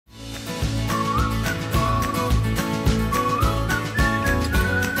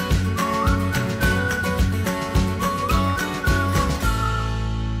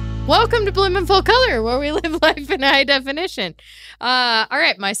Welcome to Bloom in Full Color, where we live life in high definition. All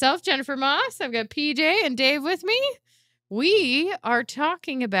right, myself, Jennifer Moss. I've got PJ and Dave with me. We are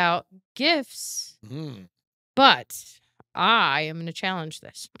talking about gifts, but I am going to challenge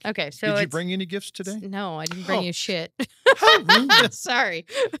this. Okay, so did you bring any gifts today? No, I didn't bring you shit. How rude. Sorry.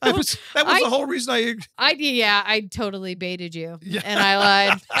 That was the whole reason I totally baited you, and I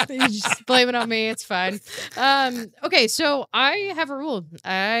lied. You just blame it on me. It's fine. Okay, so I have a rule.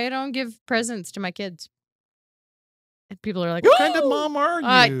 I don't give presents to my kids. And people are like, what kind of mom are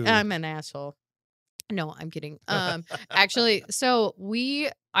you? I'm an asshole. No, I'm kidding. Actually, so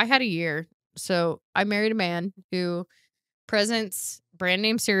I had a year. So I married a man who presents, brand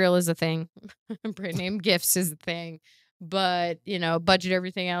name cereal is a thing. Brand name gifts is a thing. But, budget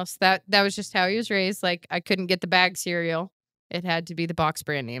everything else. That was just how he was raised. Like, I couldn't get the bag cereal. It had to be the box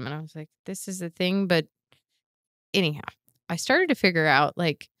brand name. And I was like, this is a thing. But anyhow, I started to figure out,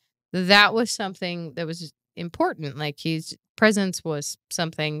 like, that was something that was important. Like, his presence was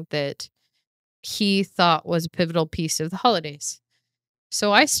something that he thought was a pivotal piece of the holidays.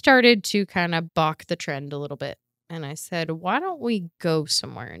 So I started to kind of balk the trend a little bit. And I said, why don't we go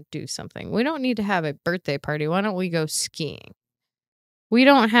somewhere and do something? We don't need to have a birthday party. Why don't we go skiing? We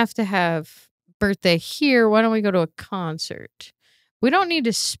don't have to have birthday here. Why don't we go to a concert? We don't need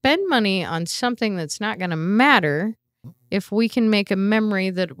to spend money on something that's not going to matter if we can make a memory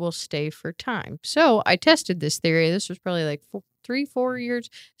that will stay for time. So I tested this theory. This was probably like 3-4 years.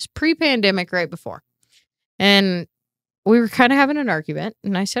 It's pre-pandemic, right before. And we were kind of having an argument.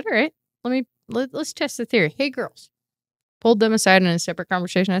 And I said, all right, let's test the theory. Hey, girls. Pulled them aside in a separate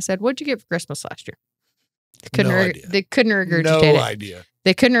conversation. I said, what'd you get for Christmas last year? They couldn't regurgitate it. No idea.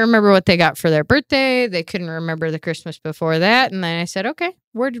 They couldn't remember what they got for their birthday. They couldn't remember the Christmas before that. And then I said, okay,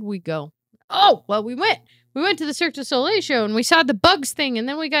 where did we go? Oh, well, we went to the Cirque du Soleil show and we saw the bugs thing. And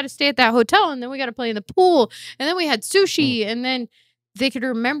then we got to stay at that hotel. And then we got to play in the pool. And then we had sushi. And then they could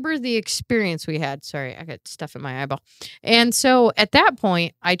remember the experience we had. Sorry, I got stuff in my eyeball. And so at that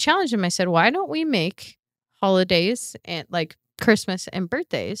point, I challenged him. I said, why don't we make holidays and like Christmas and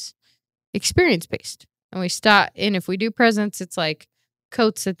birthdays experience-based? And we start, and if we do presents, it's like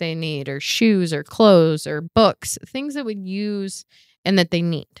coats that they need or shoes or clothes or books, things that we use and that they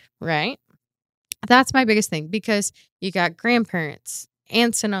need, right? That's my biggest thing, because you got grandparents,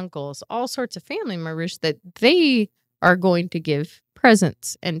 aunts and uncles, all sorts of family members that they are going to give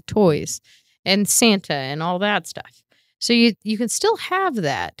presents and toys and Santa and all that stuff. So you can still have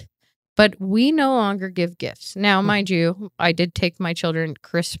that, but we no longer give gifts. Now, mind you, I did take my children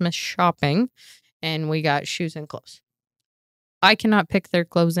Christmas shopping and we got shoes and clothes. I cannot pick their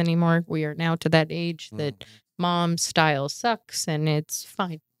clothes anymore. We are now to that age that mom's style sucks and it's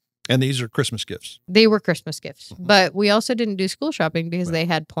fine. And these are Christmas gifts. They were Christmas gifts, but we also didn't do school shopping because they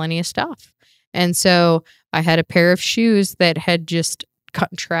had plenty of stuff. And so I had a pair of shoes that had just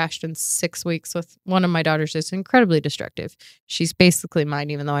gotten trashed in 6 weeks with one of my daughters. Is incredibly destructive. She's basically mine,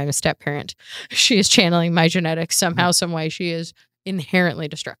 even though I'm a step parent. She is channeling my genetics somehow, some way. She is inherently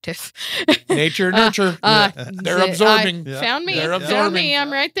destructive. Nature, nurture. They're absorbing. Found me. They're Found me.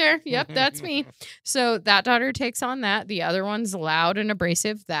 I'm right there. Yep, that's me. So that daughter takes on that. The other one's loud and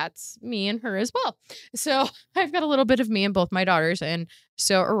abrasive. That's me and her as well. So I've got a little bit of me in both my daughters. And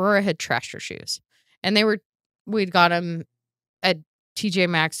so Aurora had trashed her shoes. And we'd got them at TJ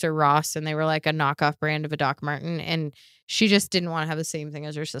Maxx or Ross, and they were like a knockoff brand of a Doc Martin. And she just didn't want to have the same thing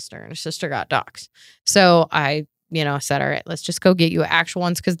as her sister. And her sister got Docs. So I said, all right, let's just go get you actual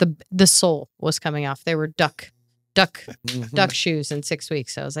ones, because the sole was coming off. They were duck shoes in 6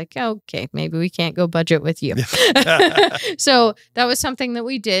 weeks. So I was like, okay, maybe we can't go budget with you. So that was something that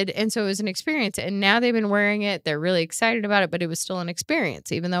we did. And so it was an experience. And now they've been wearing it. They're really excited about it, but it was still an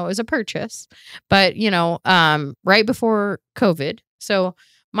experience, even though it was a purchase. But, right before COVID. So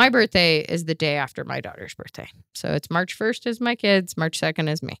my birthday is the day after my daughter's birthday. So it's March 1st is my kids, March 2nd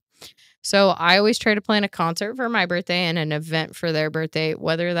is me. So I always try to plan a concert for my birthday and an event for their birthday,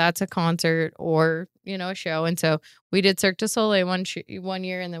 whether that's a concert or, a show. And so we did Cirque du Soleil one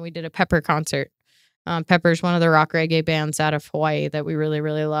year, and then we did a Pepper concert. Pepper's one of the rock reggae bands out of Hawaii that we really,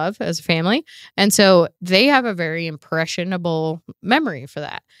 really love as a family. And so they have a very impressionable memory for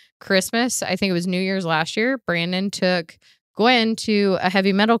that. Christmas, I think it was New Year's last year, Brandon took Gwen to a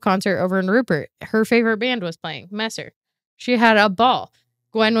heavy metal concert over in Rupert. Her favorite band was playing, Messer. She had a ball.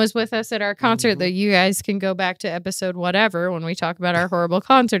 Gwen was with us at our concert that you guys can go back to episode whatever when we talk about our horrible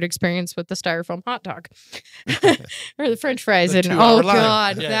concert experience with the styrofoam hot dog or the French fries. And oh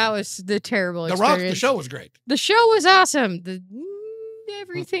God, that was the terrible experience. The show was great. The show was awesome.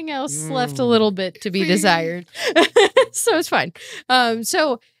 Everything else left a little bit to be desired. So it's fine.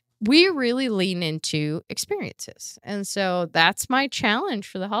 So we really lean into experiences. And so that's my challenge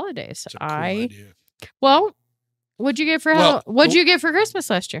for the holidays. It's a cool idea. Well, what'd you get for what'd you get for Christmas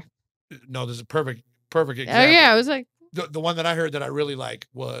last year? No, this is a perfect example. Oh yeah, I was like the one that I heard that I really like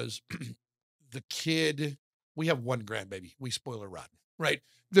was the kid. We have one grandbaby. We spoil her rotten, right?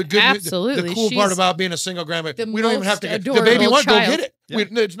 The good, absolutely. The cool part about being a single grandbaby, we don't even have to get the baby want go get it. Yeah.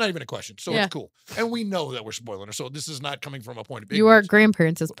 It's not even a question. So it's cool, and we know that we're spoiling her. So this is not coming from a point of ignorance. You are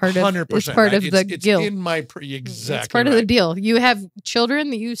grandparents as part of 100%. It's part of the it's deal. In my exactly, it's part of the deal. You have children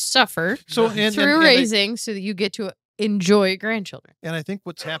that you suffer through raising, so that you get to enjoy grandchildren. And I think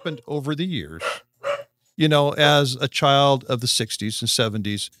what's happened over the years, you know, as a child of the 60s and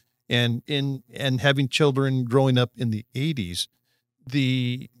 70s, and having children growing up in the 80s,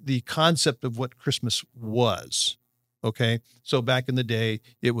 the concept of what Christmas was. Okay. So back in the day,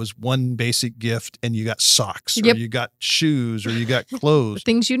 it was one basic gift and you got socks or you got shoes or you got clothes. The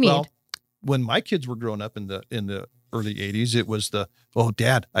things you need. Well, when my kids were growing up in the early 80s, it was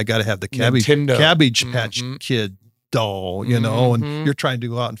Dad, I got to have the Cabbage Patch Kid doll, you know, and you're trying to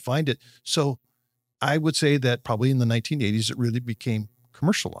go out and find it. So I would say that probably in the 1980s, it really became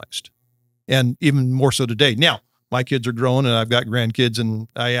commercialized, and even more so today. Now, my kids are grown and I've got grandkids, and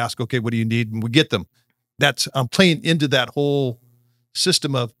I ask, okay, what do you need? And we get them. I'm playing into that whole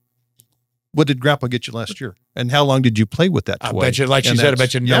system of, what did Grandpa get you last year? And how long did you play with that toy? I bet you, like she said, I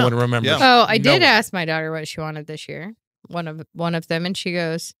bet you no one remembers. Yeah. Oh, I did ask my daughter what she wanted this year. One of them, and she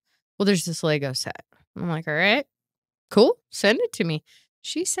goes, well, there's this Lego set. I'm like, all right, cool. Send it to me.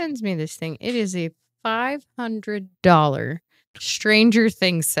 She sends me this thing. It is a $500 Stranger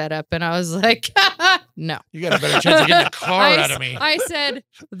Things setup. And I was like, no. You got a better chance of getting a car out of me. I said,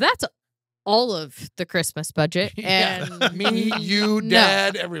 that's all of the Christmas budget. And me, you,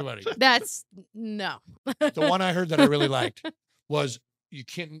 Dad, everybody. That's no. The one I heard that I really liked was you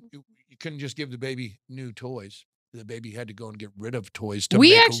couldn't just give the baby new toys. The baby had to go and get rid of toys to we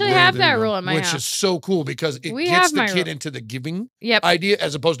make actually have that rule in my house, which is so cool because it gets the kid into the giving idea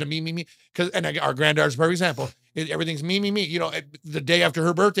as opposed to me. Because our granddaughter's a perfect example. Everything's me. You know, the day after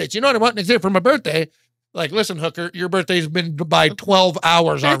her birthday, you know what I want to do for my birthday? Like, listen, hooker, your birthday's been by 12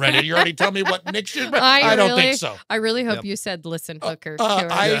 hours already. You already tell me what next year's birthday. I don't think so. I really hope you said, listen, hooker.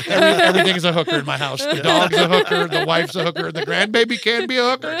 Everything's a hooker in my house. The dog's a hooker. The wife's a hooker. The grandbaby can be a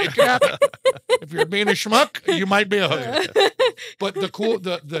hooker. It can happen. If you're being a schmuck, you might be a hooker. But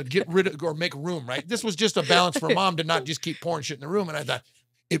the get rid of or make room, right? This was just a balance for Mom to not just keep pouring shit in the room. And I thought,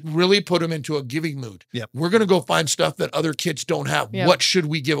 it really put them into a giving mood. Yep. We're going to go find stuff that other kids don't have. Yep. What should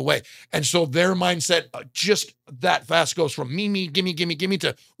we give away? And so their mindset just that fast goes from me, gimme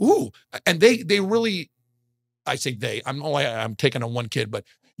to, ooh. And they really, I say I'm taking on one kid, but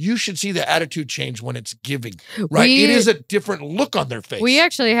you should see the attitude change when it's giving, right? It is a different look on their face. We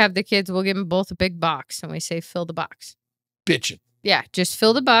actually have the kids, we'll give them both a big box and we say, fill the box. Bitchin'. Yeah, just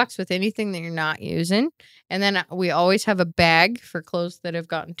fill the box with anything that you're not using. And then we always have a bag for clothes that have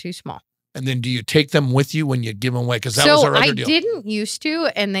gotten too small. And then do you take them with you when you give them away? Because that was our other deal. I didn't used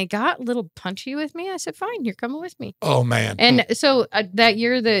to, and they got a little punchy with me. I said, fine, you're coming with me. Oh, man. And so that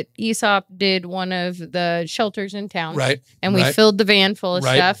year that Aesop did one of the shelters in town. Right. And we filled the van full of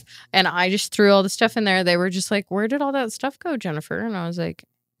stuff. And I just threw all the stuff in there. They were just like, where did all that stuff go, Jennifer? And I was like,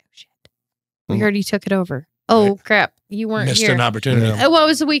 oh, shit. We already took it over. Oh, crap. You weren't Missed here. An opportunity. Yeah. Well, it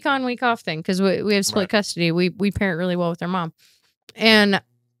was a week on, week off thing because we have split custody. We parent really well with our mom. And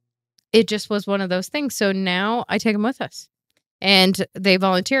it just was one of those things. So now I take them with us. And they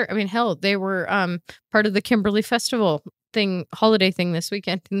volunteer. I mean, hell, they were part of the Kimberly Festival holiday thing this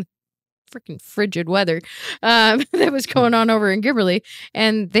weekend in freaking frigid weather that was going on over in Kimberly.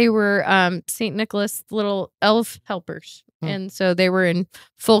 And they were St. Nicholas little elf helpers. And so they were in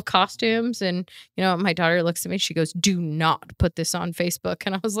full costumes. And, you know, my daughter looks at me. She goes, do not put this on Facebook.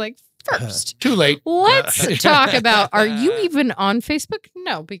 And I was like, first, too late. Let's talk about, are you even on Facebook?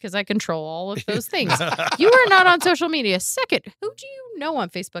 No, because I control all of those things. You are not on social media. Second, who do you know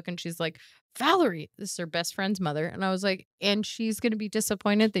on Facebook? And she's like, Valerie, this is her best friend's mother. And I was like, and she's going to be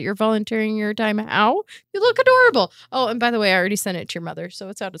disappointed that you're volunteering your time. How? You look adorable. Oh, and by the way, I already sent it to your mother, so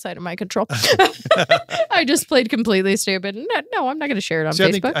it's outside of my control. I just played completely stupid. No, I'm not going to share it on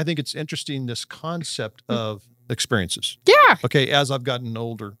Facebook. I think it's interesting, this concept of experiences. Yeah. Okay, as I've gotten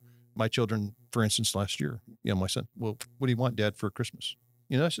older, my children, for instance, last year, you know, my son, well, what do you want, Dad, for Christmas?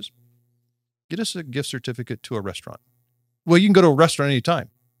 You know, I says, get us a gift certificate to a restaurant. Well, you can go to a restaurant anytime.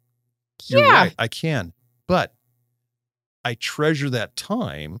 You're right, I can. But I treasure that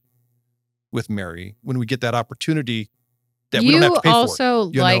time with Mary when we get that opportunity that we don't have to pay for. You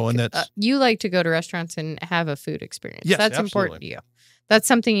also like to go to restaurants and have a food experience. Yes, that's absolutely. important to you. That's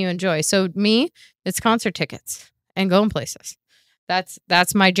something you enjoy. So me, it's concert tickets and going places. That's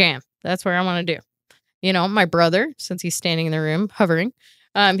my jam. That's where I want to do. You know, my brother, since he's standing in the room hovering,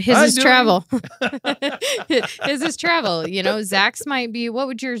 his is travel. His is travel. You know, Zach's might be. What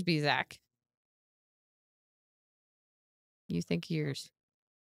would yours be, Zach? You think yours?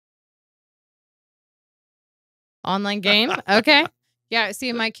 Online game? Okay. Yeah,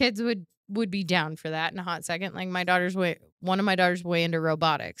 see, my kids would be down for that in a hot second. Like one of my daughters way into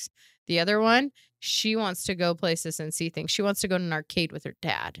robotics. The other one, she wants to go places and see things. She wants to go to an arcade with her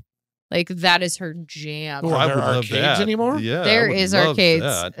dad. Like that is her jam. Are there arcades anymore? Yeah, there is arcades.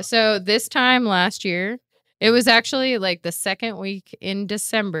 That. So this time last year, it was actually like the second week in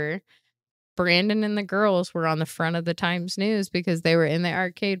December. Brandon and the girls were on the front of the Times News because they were in the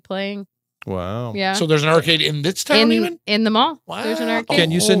arcade playing. Wow. Yeah. So there's an arcade in this town even? In the mall. Wow. There's an arcade.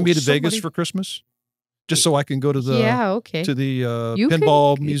 Can you send me to Vegas for Christmas? Just so I can go to the to the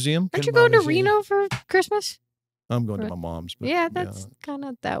pinball museum. Aren't you going to Reno for Christmas? I'm going to my mom's. But yeah, that's kind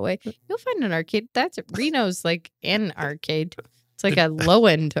of that way. You'll find an arcade. Reno's like an arcade. It's like a low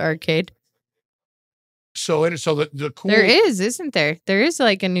end arcade. So the cool. There is, isn't there? There is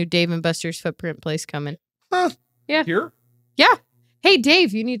like a new Dave and Buster's Footprint place coming. Huh. Yeah. Here? Yeah. Hey,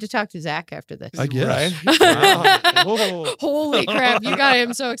 Dave, you need to talk to Zach after this. I guess. Right? Wow. Holy crap. You got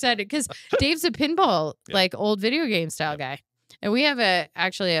him so excited because Dave's a pinball, like old video game style guy. And we have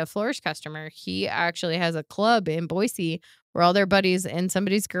actually a Flourish customer. He actually has a club in Boise where all their buddies in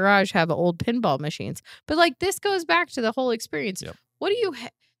somebody's garage have old pinball machines. But like this goes back to the whole experience. Yep. What do you,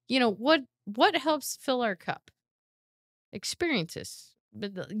 what helps fill our cup? Experiences,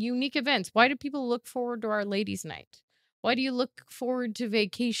 unique events. Why do people look forward to our ladies' night? Why do you look forward to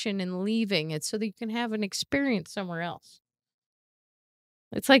vacation and leaving? It's so that you can have an experience somewhere else.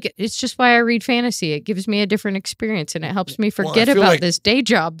 It's just why I read fantasy. It gives me a different experience and it helps me forget about this day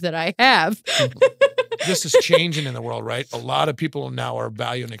job that I have. This is changing in the world, right? A lot of people now are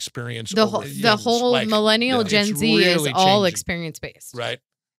valuing experience. The whole millennial Gen Z really is all experience based. Right.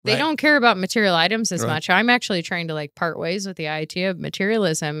 They don't care about material items as much. I'm actually trying to like part ways with the idea of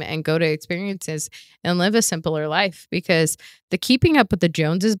materialism and go to experiences and live a simpler life because the keeping up with the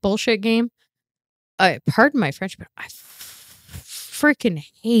Joneses bullshit game, pardon my French, but I freaking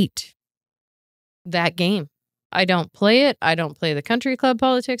hate that game. I don't play it. I don't play the country club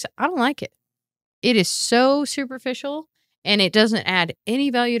politics. I don't like it. It is so superficial and it doesn't add any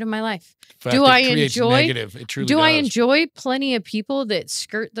value to my life. Do I enjoy negative. It truly do does. I enjoy plenty of people that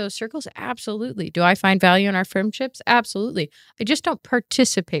skirt those circles? Absolutely. Do I find value in our friendships? Absolutely. I just don't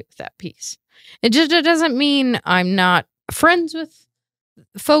participate with that piece. It doesn't mean I'm not friends with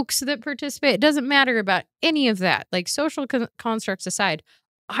folks that participate. It doesn't matter about any of that. Like social constructs aside,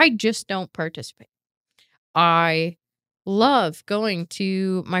 I just don't participate. I love going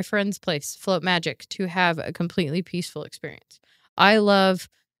to my friend's place, Float Magic, to have a completely peaceful experience. I love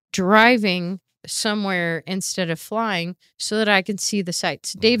driving somewhere instead of flying so that I can see the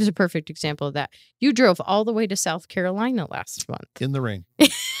sights. Dave's a perfect example of that. You drove all the way to South Carolina last month. In the rain.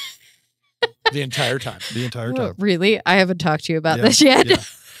 The entire time. The entire time. Really? I haven't talked to you about this yet. Yeah.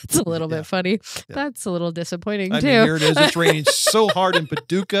 It's a little bit funny. Yeah. That's a little disappointing, too. I mean, here it is. It's raining so hard in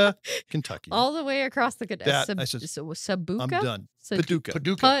Paducah, Kentucky. All the way across the Sabuca? I'm done.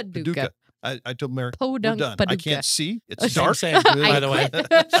 Paducah. I told Mary, Podunk, we're done. Paducah. I can't see. It's dark. Same, by the way.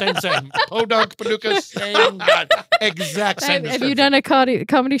 Same. Podunk, Paducah, same. Exact same. Have you done a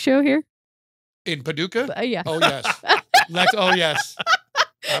comedy show here? In Paducah? Yeah. Oh, yes. Yes.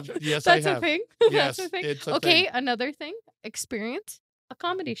 Yes, That's I have. A thing. Yes, that's a thing. it's a okay, thing. Another thing. Experience a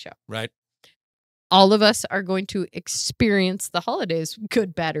comedy show. Right. All of us are going to experience the holidays,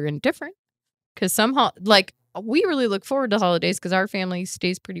 good, bad, or indifferent. Because somehow, like, we really look forward to holidays because our family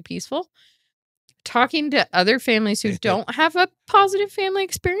stays pretty peaceful. Talking to other families who don't have a positive family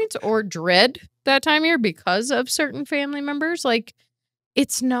experience or dread that time of year because of certain family members, like,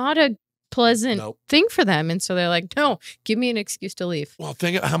 it's not a pleasant thing for them. And so they're like, no, give me an excuse to leave. Well,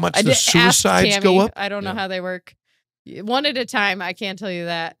 think of how much the suicides go up. I don't know how they work. One at a time. I can't tell you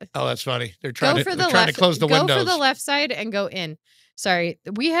that. Oh, that's funny. They're trying to close the windows. Go for the left side and go in. Sorry.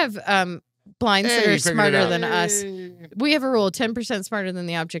 We have blinds that are smarter than us. We have a rule, 10% smarter than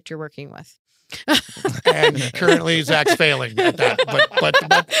the object you're working with. And currently Zach's failing at that,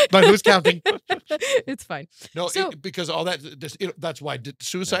 but who's counting? It's fine. No, because all that, that's why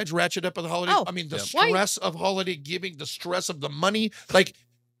suicides ratchet up at the holidays. I mean, the stress of holiday giving, the stress of the money. Like,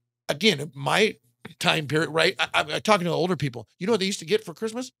 again, my time period, right? I'm talking to older people. You know what they used to get for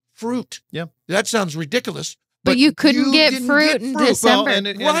Christmas? Fruit. Yeah. That sounds ridiculous. But you couldn't get fruit in December.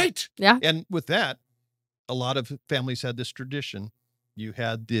 Right. Yeah. And with that, a lot of families had this tradition you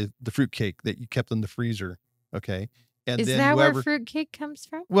had the fruitcake that you kept in the freezer. Okay. And is then that where fruitcake comes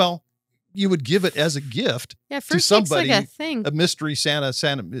from? Well, you would give it as a gift to somebody, like a thing, a mystery Santa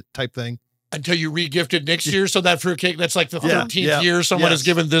type thing. Until you re-gifted next year. So that fruitcake, that's like the 13th year someone has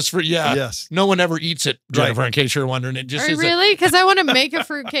given this for. Yeah. Yes. No one ever eats it, Jennifer, in case you're wondering. It just is really? Because I want to make a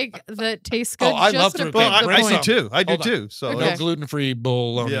fruitcake that tastes good. Oh, I love fruitcake. I do too. I do too. So no gluten-free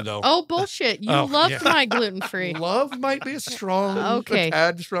bologna though. Oh, bullshit. You loved my gluten-free. Love might be a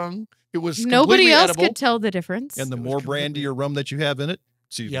tad strong. It was nobody else edible. Could tell the difference. And the more brandy or rum that you have in it,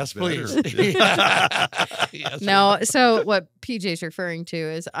 yes, please. Yes. No, so what PJ's referring to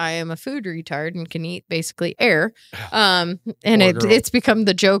is I am a food retard and can eat basically air. And it's become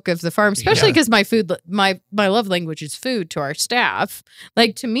the joke of the farm, especially because my love language is food to our staff.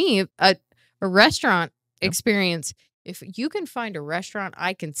 Like to me, a restaurant experience, if you can find a restaurant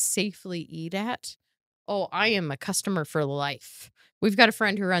I can safely eat at, I am a customer for life. We've got a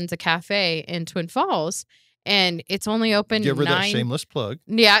friend who runs a cafe in Twin Falls. And it's only open. Give her that shameless plug.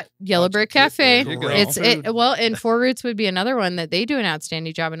 Yeah, Yellow Brick Cafe. And Four Roots would be another one that they do an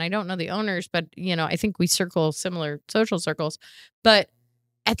outstanding job. And I don't know the owners, but I think we circle similar social circles. But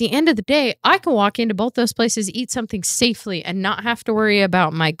at the end of the day, I can walk into both those places, eat something safely, and not have to worry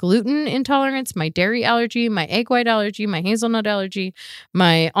about my gluten intolerance, my dairy allergy, my egg white allergy, my hazelnut allergy,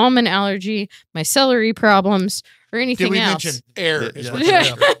 my almond allergy, my celery problems, or anything else. Mention air?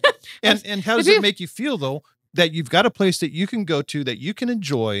 And how does it make you feel, though, that you've got a place that you can go to that you can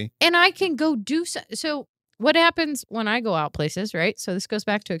enjoy? And I can go do so. What happens when I go out places, right? So this goes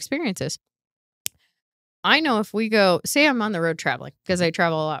back to experiences. I know if we go, say I'm on the road traveling, because I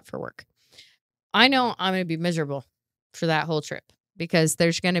travel a lot for work. I know I'm going to be miserable for that whole trip because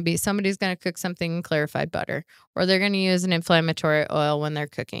there's going to be somebody's going to cook something in clarified butter, or they're going to use an inflammatory oil when they're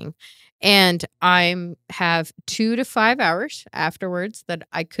cooking. And I have 2 to 5 hours afterwards that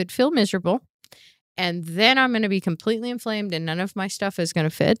I could feel miserable. And then I'm going to be completely inflamed and none of my stuff is going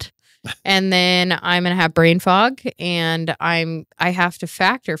to fit. And then I'm going to have brain fog and I have to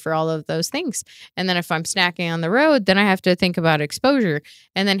factor for all of those things. And then if I'm snacking on the road, then I have to think about exposure.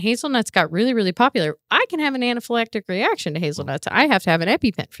 And then hazelnuts got really, really popular. I can have an anaphylactic reaction to hazelnuts. I have to have an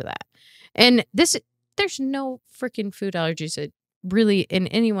EpiPen for that. And there's no freaking food allergies that really in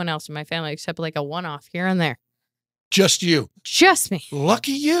anyone else in my family except like a one-off here and there. Just you. Just me.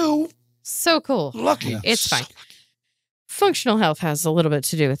 Lucky you. So cool. Lucky. It's fine. Functional health has a little bit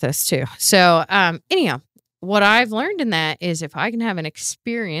to do with this too. So anyhow, what I've learned in that is if I can have an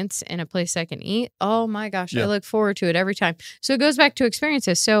experience in a place I can eat, oh my gosh, I look forward to it every time. So it goes back to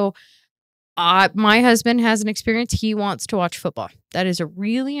experiences. So my husband has an experience. He wants to watch football. That is a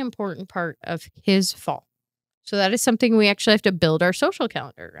really important part of his fall. So that is something we actually have to build our social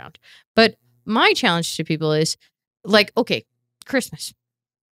calendar around. But my challenge to people is like, okay, Christmas.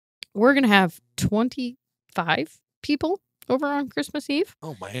 We're going to have 25 people over on Christmas Eve.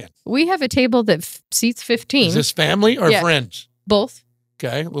 Oh, man. We have a table that seats 15. Is this family or friends? Both.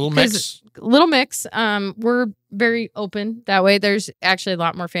 Okay. A little mix. Little mix. We're very open that way. There's actually a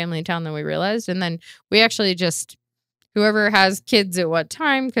lot more family in town than we realized. And then we actually just, whoever has kids at what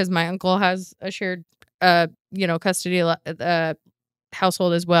time, because my uncle has a shared custody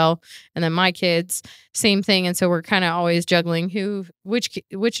household as well, and then my kids, same thing. And so we're kind of always juggling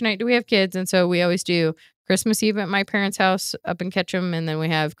which night do we have kids, and so we always do Christmas Eve at my parents' house up in Ketchum, and then we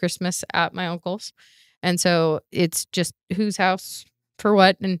have Christmas at my uncle's. And so it's just whose house for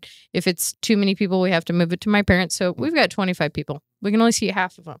what, and if it's too many people, we have to move it to my parents. So we've got 25 people. We can only see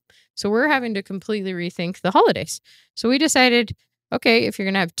half of them. So we're having to completely rethink the holidays. So we decided, okay, if you're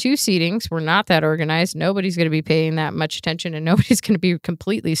going to have 2 seatings, we're not that organized. Nobody's going to be paying that much attention and nobody's going to be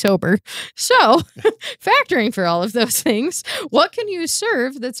completely sober. So factoring for all of those things, what can you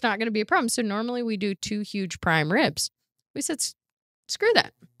serve that's not going to be a problem? So normally we do 2 huge prime ribs. We said, screw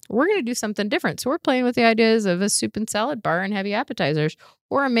that. We're going to do something different. So we're playing with the ideas of a soup and salad bar and heavy appetizers,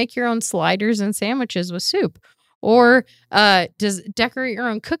 or make your own sliders and sandwiches with soup. Or decorate your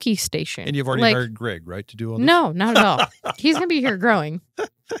own cookie station. And you've already hired Greg, right, to do all this? No, not at all. He's going to be here growing.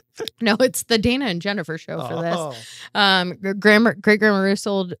 No, it's the Dana and Jennifer show for this. Great Grandma Ruth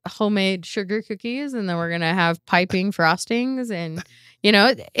sold homemade sugar cookies, and then we're going to have piping frostings, and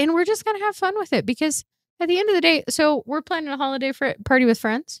and we're just going to have fun with it, because at the end of the day, so we're planning a holiday party with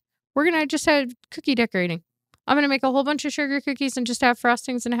friends. We're going to just have cookie decorating. I'm going to make a whole bunch of sugar cookies and just have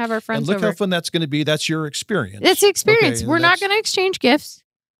frostings and have our friends over. And look how fun that's going to be. That's your experience. It's the experience. Okay, we're not going to exchange gifts.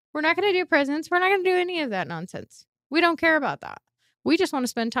 We're not going to do presents. We're not going to do any of that nonsense. We don't care about that. We just want to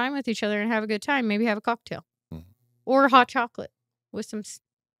spend time with each other and have a good time. Maybe have a cocktail or hot chocolate with some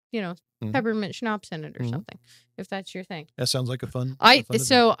peppermint schnapps in it or something, if that's your thing. That sounds like a fun. I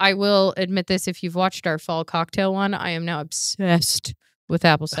will admit this: if you've watched our fall cocktail one, I am now obsessed with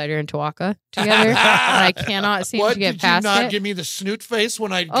apple cider and Tuaca together, and I cannot seem to get past it. Did you not give me the snoot face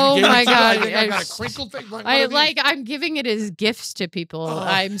when I? Oh my god! I got a crinkled face. I'm giving it as gifts to people. Oh.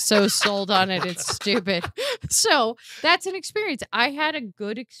 I'm so sold on it. It's stupid. So that's an experience. I had a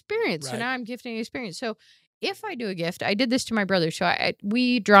good experience, so now I'm gifting an experience. So if I do a gift, I did this to my brother. So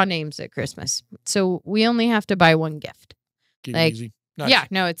we draw names at Christmas, so we only have to buy one gift. Easy. Nice. Yeah,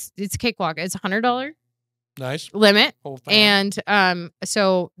 no, it's cakewalk. It's $100. Nice limit. And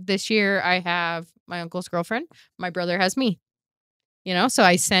so this year I have my uncle's girlfriend. My brother has me. So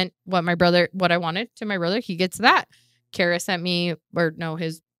I sent what I wanted to my brother. He gets that. Kara sent me,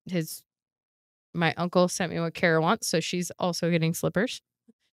 my uncle sent me what Kara wants. So she's also getting slippers.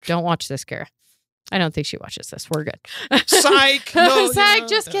 Don't watch this, Kara. I don't think she watches this. We're good. Psych. No, Psych.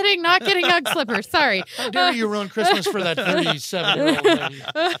 Just kidding. Not getting Ugg slippers. Sorry. How dare you ruin Christmas for that 37-year-old lady?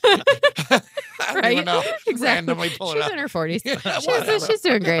 Right? Exactly. Randomly pull it She's out. in her 40s. She's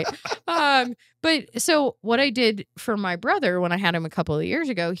doing great. But so what I did for my brother when I had him a couple of years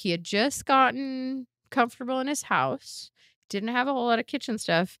ago, he had just gotten comfortable in his house, didn't have a whole lot of kitchen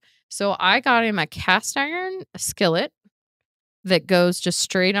stuff. So I got him a cast iron skillet that goes just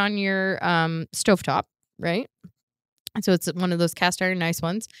straight on your stovetop, right? And so it's one of those cast iron nice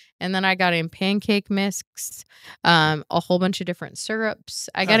ones. And then I got him pancake mix, a whole bunch of different syrups.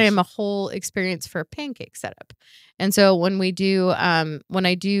 I got him a whole experience for a pancake setup. And so when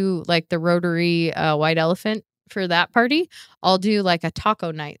I do like the Rotary White Elephant for that party, I'll do like a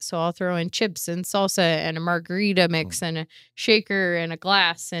taco night. So I'll throw in chips and salsa and a margarita mix and a shaker and a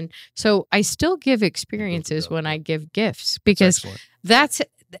glass. And so I still give experiences when I give gifts, because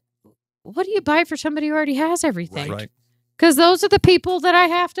what do you buy for somebody who already has everything? Right. Because those are the people that I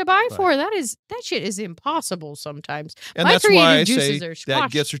have to buy for. That shit is impossible sometimes. And that's why I say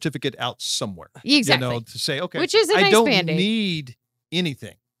that gift certificate out somewhere. Exactly. To say, okay, which is a nice I don't Band-Aid. need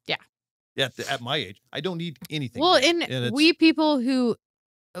anything. Yeah. At my age, I don't need anything. Well, and we people who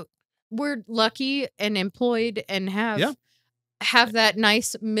we're lucky and employed and have that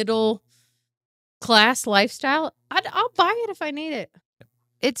nice middle class lifestyle, I'll buy it if I need it.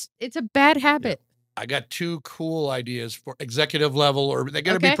 It's a bad habit. I got two cool ideas for executive level, or they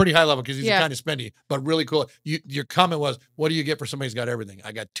got to be pretty high level because he's kind of spendy, but really cool. Your comment was, what do you get for somebody who's got everything?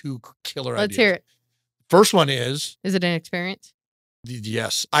 I got two killer ideas. Let's hear it. First one is it an experience?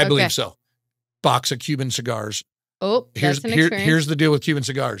 Yes, I believe so. Box of Cuban cigars. Oh, that's an experience. Here's the deal with Cuban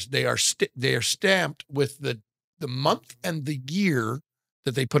cigars. They are stamped with the month and the year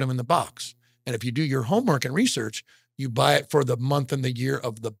that they put them in the box. And if you do your homework and research, you buy it for the month and the year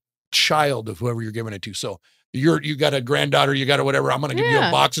of the child of whoever you're giving it to. So you got a granddaughter, you got a whatever. I'm going to give you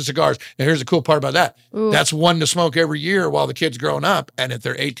a box of cigars. And here's the cool part about that. Ooh. That's one to smoke every year while the kid's growing up. And at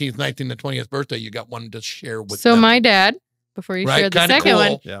their 18th, 19th, and 20th birthday, you got one to share with them. So my dad, before you share the second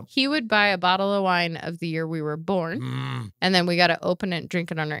one, he would buy a bottle of wine of the year we were born. And then we got to open it and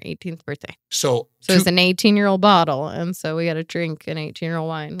drink it on our 18th birthday. So it's an 18-year-old bottle. And so we got to drink an 18-year-old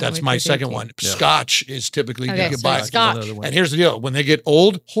wine. That's my second one. Yeah. Scotch is typically, you can buy Scotch. And here's the deal. When they get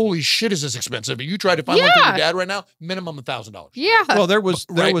old, holy shit, is this expensive. If you try to find one for your dad right now, minimum $1,000. Yeah. Well, there was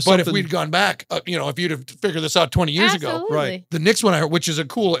but if we'd gone back, if you'd have figured this out 20 years ago, right? The next one I heard, which is a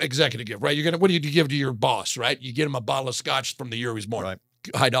cool executive gift, right? What do you give to your boss, right? You get him a bottle of Scotch from the year he was born. Right.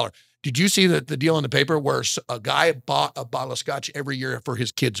 High dollar. Did you see the deal in the paper where a guy bought a bottle of Scotch every year for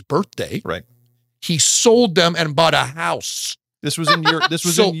his kid's birthday? Right. He sold them and bought a house. This was in Europe. This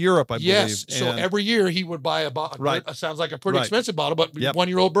was in Europe, I believe. Yes. So every year he would buy a bottle. Right. Sounds like a pretty expensive bottle, but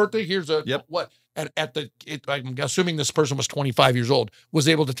 1-year-old birthday, here's a what? And I'm assuming this person was 25 years old, was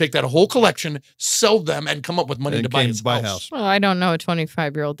able to take that whole collection, sell them, and come up with money to buy his house. Well, I don't know a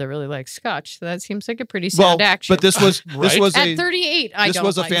 25-year-old that really likes Scotch. So that seems like a pretty sound action. But this was at 38. This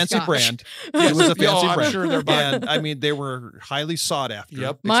was a fancy brand. It was a fancy brand. I'm sure they're buying. And I mean, they were highly sought after.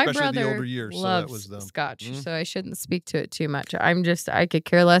 Yep. My especially brother the older years. loves Scotch, so I shouldn't speak to it too much. I could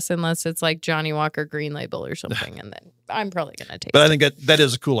care less unless it's like Johnny Walker Green Label or something, and then I'm probably gonna take. But I think that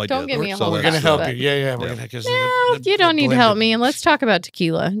is a cool idea. Don't give me a whole. We're gonna help you. Yeah. No, you don't need to help me. And let's talk about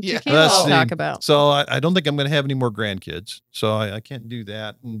tequila. Tequila we'll talk about. So I don't think I'm going to have any more grandkids. So I can't do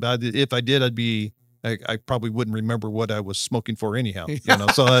that. But if I did, I probably wouldn't remember what I was smoking for anyhow.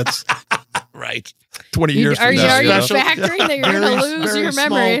 So that's right. 20 years from now. Are you factoring that you're going to lose your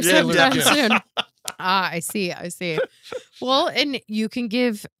memory sometime soon? I see. Well, and you can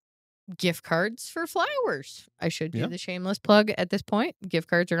give gift cards for flowers. I should do the shameless plug at this point. Gift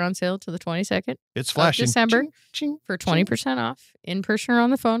cards are on sale to the 22nd. It's flashing. December ching, ching, for 20% off. In person or on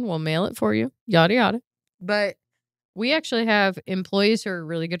the phone. We'll mail it for you. Yada, yada. But we actually have employees who are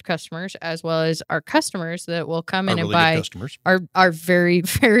really good customers, as well as our customers that will come in and buy. Our very,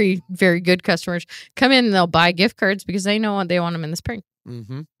 very, very good customers come in and they'll buy gift cards because they know they want them in the spring.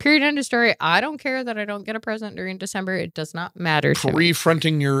 Period. End of story. I don't care that I don't get a present during December. It does not matter.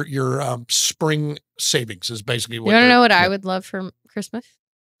 Pre-fronting your spring savings is basically what. You want to know what I would love for Christmas?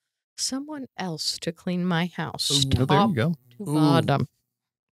 Someone else to clean my house. There you go. To bottom.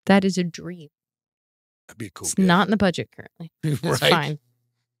 That is a dream. That'd be a cool. It's not in the budget currently. It's fine.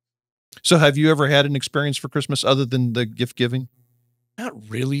 So, have you ever had an experience for Christmas other than the gift giving? Not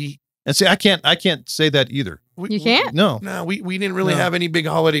really. And see, I can't say that either. You can't? No, we didn't really have any big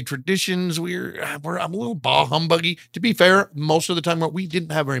holiday traditions. I'm a little bah humbuggy. To be fair, most of the time we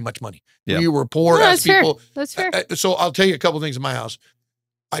didn't have very much money. Yeah. We were poor as people. Fair. That's fair. So I'll tell you a couple of things in my house.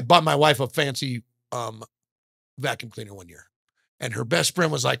 I bought my wife a fancy vacuum cleaner one year. And her best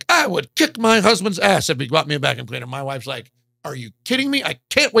friend was like, I would kick my husband's ass if he bought me a vacuum cleaner. My wife's like, are you kidding me? I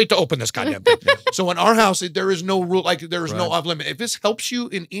can't wait to open this goddamn thing. So in our house, there is no rule, like there is no off limit. If this helps you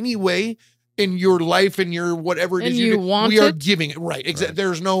in any way in your life and your whatever it is we are giving it. Right. Exactly.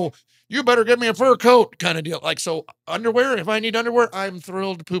 There's no, you better get me a fur coat kind of deal. Like, so underwear, if I need underwear, I'm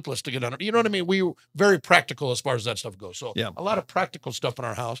thrilled poopless to get underwear. You know what I mean? We were very practical as far as that stuff goes. So a lot of practical stuff in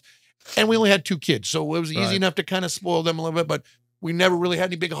our house. And we only had 2 kids. So it was easy enough to kind of spoil them a little bit, but we never really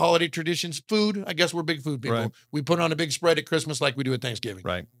had any big holiday traditions. Food, I guess we're big food people. Right. We put on a big spread at Christmas like we do at Thanksgiving.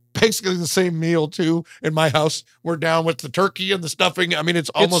 Right. Basically the same meal, too. In my house, we're down with the turkey and the stuffing. I mean,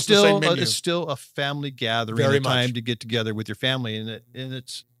 it's almost the same menu. It's still a family gathering, time to get together with your family. And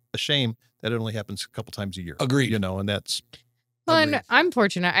it's a shame that it only happens a couple times a year. Agreed. You know, and that's... Well, and I'm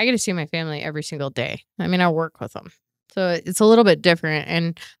fortunate. I get to see my family every single day. I mean, I work with them. So it's a little bit different,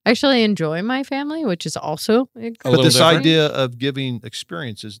 and I actually enjoy my family, which is also but this idea of giving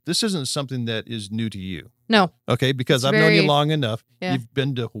experiences, this isn't something that is new to you. No. Okay, because I've known you long enough. Yeah. You've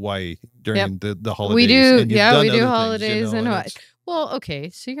been to Hawaii during the holidays. We do. We do holidays in Hawaii. Well, okay,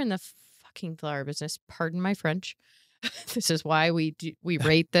 so you're in the fucking flower business. Pardon my French. This is why we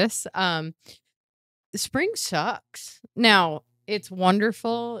rate this. Spring sucks. Now, it's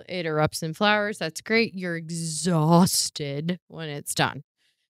wonderful. It erupts in flowers. That's great. You're exhausted when it's done.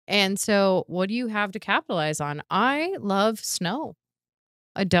 And so what do you have to capitalize on? I love snow.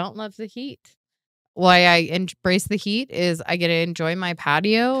 I don't love the heat. Why I embrace the heat is I get to enjoy my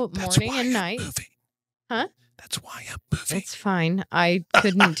patio morning and night. Huh? That's why I'm moving. It's fine. I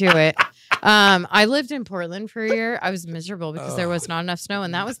couldn't do it. I lived in Portland for a year. I was miserable because there was not enough snow,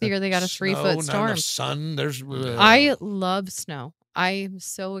 and that was the year they got a 3-foot storm. Not enough sun. I love snow. I'm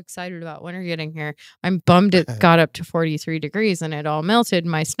so excited about winter getting here. I'm bummed it got up to 43 degrees and it all melted.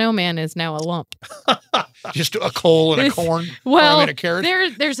 My snowman is now a lump. Just a coal and a corn. Well, a carrot.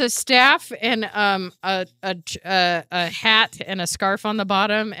 There's a staff and a hat and a scarf on the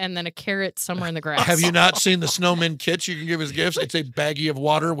bottom, and then a carrot somewhere in the grass. Have you not seen the snowman kits you can give as gifts? It's a baggie of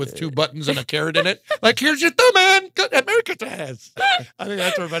water with 2 buttons and a carrot in it. Like, here's your snowman. Good America has. I think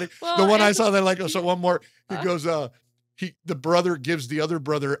that's everybody. Well, the one I saw that, like, so one more. He goes, the brother gives the other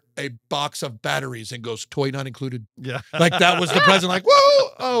brother a box of batteries and goes, toy not included. Yeah. Like that was the present. Like, whoa,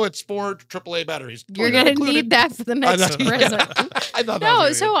 oh, it's 4 AAA batteries. You're going to need that for the next present. I thought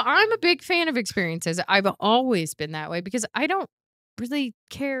no, so I'm a big fan of experiences. I've always been that way because I don't really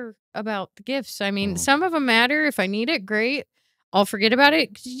care about the gifts. I mean, some of them matter. If I need it, great. I'll forget about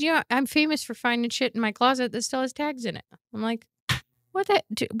it. 'Cause, I'm famous for finding shit in my closet that still has tags in it. I'm like, what that?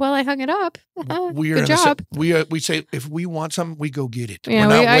 Well, I hung it up. Good job. We say if we want something, we go get it. Yeah,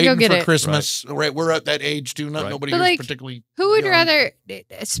 we're not I go waiting get for it. Christmas. Right. We're at that age too. Nobody is particularly. Who would rather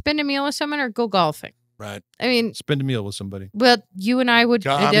spend a meal with someone or go golfing? Right. I mean, spend a meal with somebody. Well, you and I would.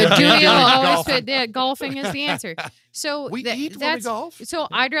 Julia always said golfing is the answer. So we eat when we golf. So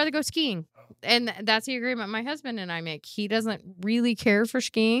I'd rather go skiing. And that's the agreement my husband and I make. He doesn't really care for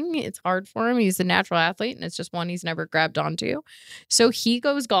skiing. It's hard for him. He's a natural athlete, and it's just one he's never grabbed onto. So he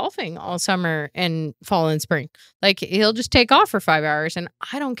goes golfing all summer and fall and spring. Like, he'll just take off for 5 hours, and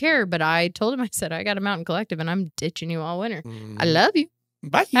I don't care. But I told him, I said, I got a mountain collective, and I'm ditching you all winter. I love you.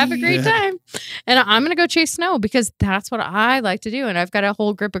 Bye. Have a great time. And I'm going to go chase snow because that's what I like to do. And I've got a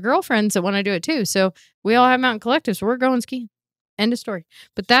whole group of girlfriends that want to do it too. So we all have mountain collectives. So we're going skiing. End of story.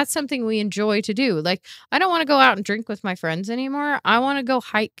 But that's something we enjoy to do. Like, I don't want to go out and drink with my friends anymore. I want to go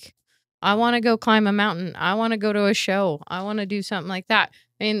hike. I want to go climb a mountain. I want to go to a show. I want to do something like that.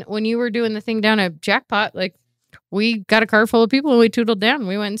 And when you were doing the thing down at Jackpot, like, we got a car full of people and we tootled down.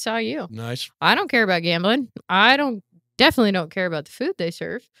 We went and saw you. Nice. I don't care about gambling. Definitely don't care about the food they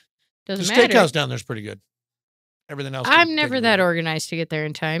serve. Doesn't the matter. Steakhouse down there's pretty good. Everything else. I'm never that organized to get there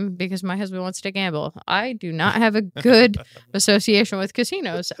in time because my husband wants to gamble. I do not have a good association with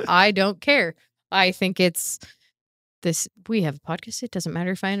casinos. I don't care. I think it's this. We have a podcast. It doesn't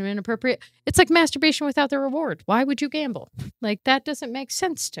matter if I'm inappropriate. It's like masturbation without the reward. Why would you gamble? Like, that doesn't make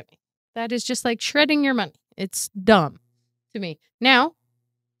sense to me. That is just like shredding your money. It's dumb to me. Now,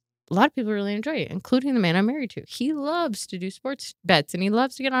 a lot of people really enjoy it, including the man I'm married to. He loves to do sports bets and he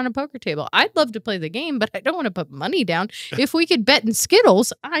loves to get on a poker table. I'd love to play the game, but I don't want to put money down. If we could bet in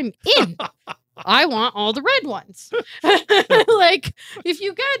Skittles, I'm in. I want all the red ones. Like, if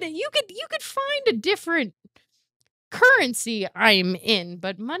you could find a different currency, I'm in,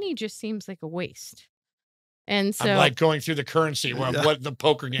 but money just seems like a waste. And so I'm like going through the currency what the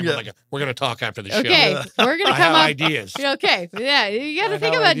poker game. Yeah. Like, we're gonna talk after the show. Okay, we're gonna come up ideas. Okay, yeah, you got to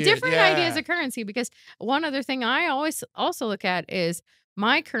think about different ideas of currency, because one other thing I always also look at is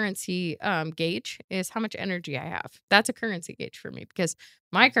my currency gauge is how much energy I have. That's a currency gauge for me, because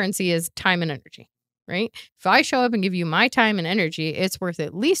my currency is time and energy. Right? If I show up and give you my time and energy, it's worth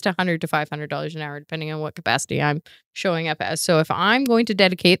at least $100 to $500 an hour, depending on what capacity I'm showing up as. So if I'm going to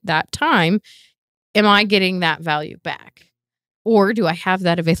dedicate that time, am I getting that value back? Or do I have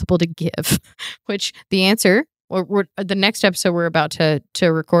that available to give? Which the answer, or the next episode we're about to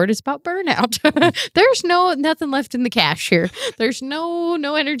record is about burnout. There's nothing left in the cash here. There's no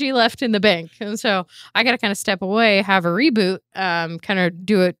energy left in the bank. And so I got to kind of step away, have a reboot, kind of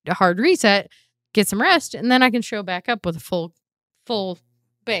do a hard reset, get some rest, and then I can show back up with a full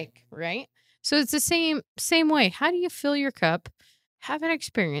bank, right? So it's the same way. How do you fill your cup? Have an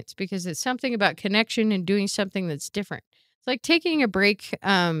experience, because it's something about connection and doing something that's different. It's like taking a break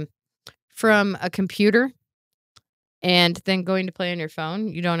from a computer and then going to play on your phone.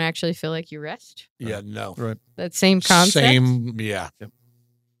 You don't actually feel like you rest. Yeah, no. Right. That same concept. Yeah.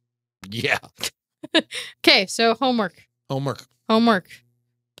 Yeah. Okay, so homework.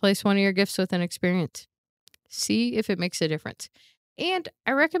 Place one of your gifts with an experience. See if it makes a difference. And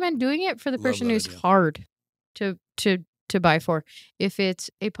I recommend doing it for the person who's hard to buy for. If it's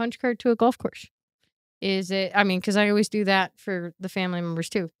a punch card to a golf course, because I always do that for the family members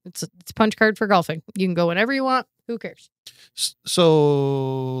too. It's a punch card for golfing. You can go whenever you want. Who cares?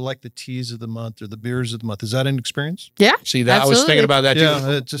 So, like the teas of the month or the beers of the month, is that an experience? Yeah. See that? Absolutely. I was thinking about that too.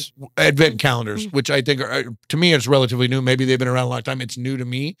 Yeah, just advent calendars, which I think are, to me, it's relatively new. Maybe they've been around a long time. It's new to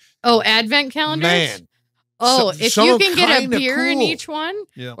me. Oh, advent calendars? Man. Oh, if you can get a beer in each one,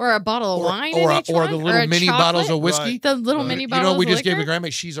 or a bottle of wine in each one, or the little mini bottles of whiskey. Right. The little mini bottles. We just of gave liquor? a grandma.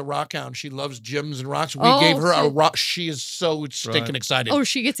 She's a rock hound. She loves gyms and rocks. We gave her a rock. She is so stinking excited. Oh,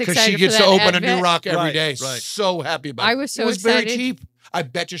 she gets excited because she gets to open a new rock every day. Right. So happy about it. I was so it was excited. very cheap. I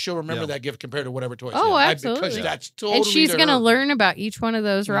bet you she'll remember that gift compared to whatever toys. Oh, absolutely. Because that's totally. And she's going to learn about each one of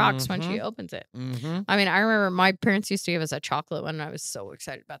those rocks when she opens it. I mean, I remember my parents used to give us a chocolate one, and I was so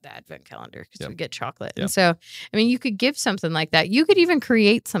excited about the advent calendar because we get chocolate. And so, I mean, you could give something like that. You could even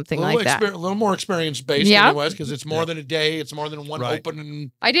create something like that. A little more experience-based than it was, because it's more than a day. It's more than one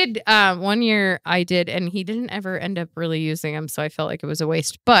open. I did, 1 year and he didn't ever end up really using them, so I felt like it was a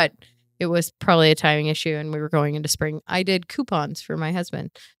waste. But it was probably a timing issue, and we were going into spring. I did coupons for my husband.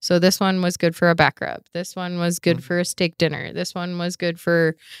 So this one was good for a back rub. This one was good for a steak dinner. This one was good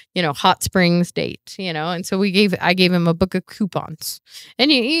for, hot springs date, And so I gave him a book of coupons.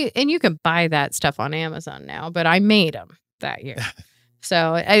 And you can buy that stuff on Amazon now, but I made them that year.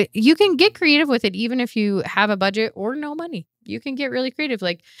 So you can get creative with it, even if you have a budget or no money. You can get really creative.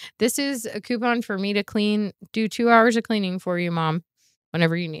 Like, this is a coupon for me to do 2 hours of cleaning for you, Mom,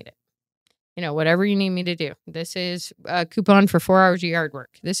 whenever you need it. Whatever you need me to do. This is a coupon for 4 hours of yard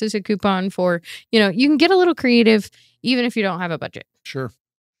work. This is a coupon for, you can get a little creative even if you don't have a budget. Sure.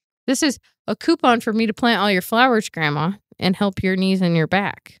 This is a coupon for me to plant all your flowers, Grandma, and help your knees and your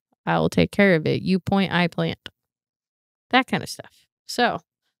back. I will take care of it. You point, I plant. That kind of stuff. So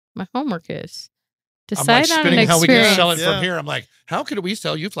my homework is decide on an experience. How we can sell it from here. I'm like, how could we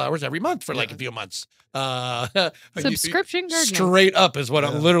sell you flowers every month for like a few months? Subscription gardening. Straight up is what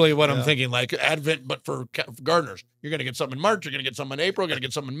I'm literally what I'm thinking. Like Advent, but for gardeners. You're going to get something in March. You're going to get something in April. You're going to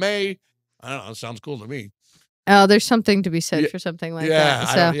get something in May. I don't know. It sounds cool to me. Oh, there's something to be said for something like that.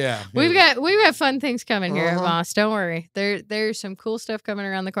 So we've got fun things coming here at Moss. Don't worry. There's some cool stuff coming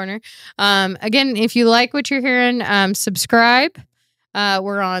around the corner. Again, if you like what you're hearing, subscribe.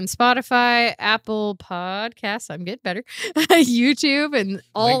 We're on Spotify, Apple Podcasts. I'm getting better. YouTube and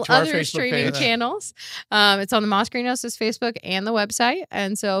all other streaming channels. It's on the Moss Greenhouse's Facebook and the website.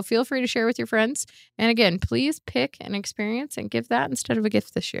 And so feel free to share with your friends. And again, please pick an experience and give that instead of a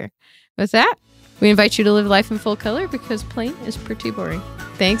gift this year. With that, we invite you to live life in full color because plain is pretty boring.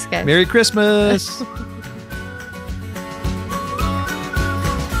 Thanks, guys. Merry Christmas.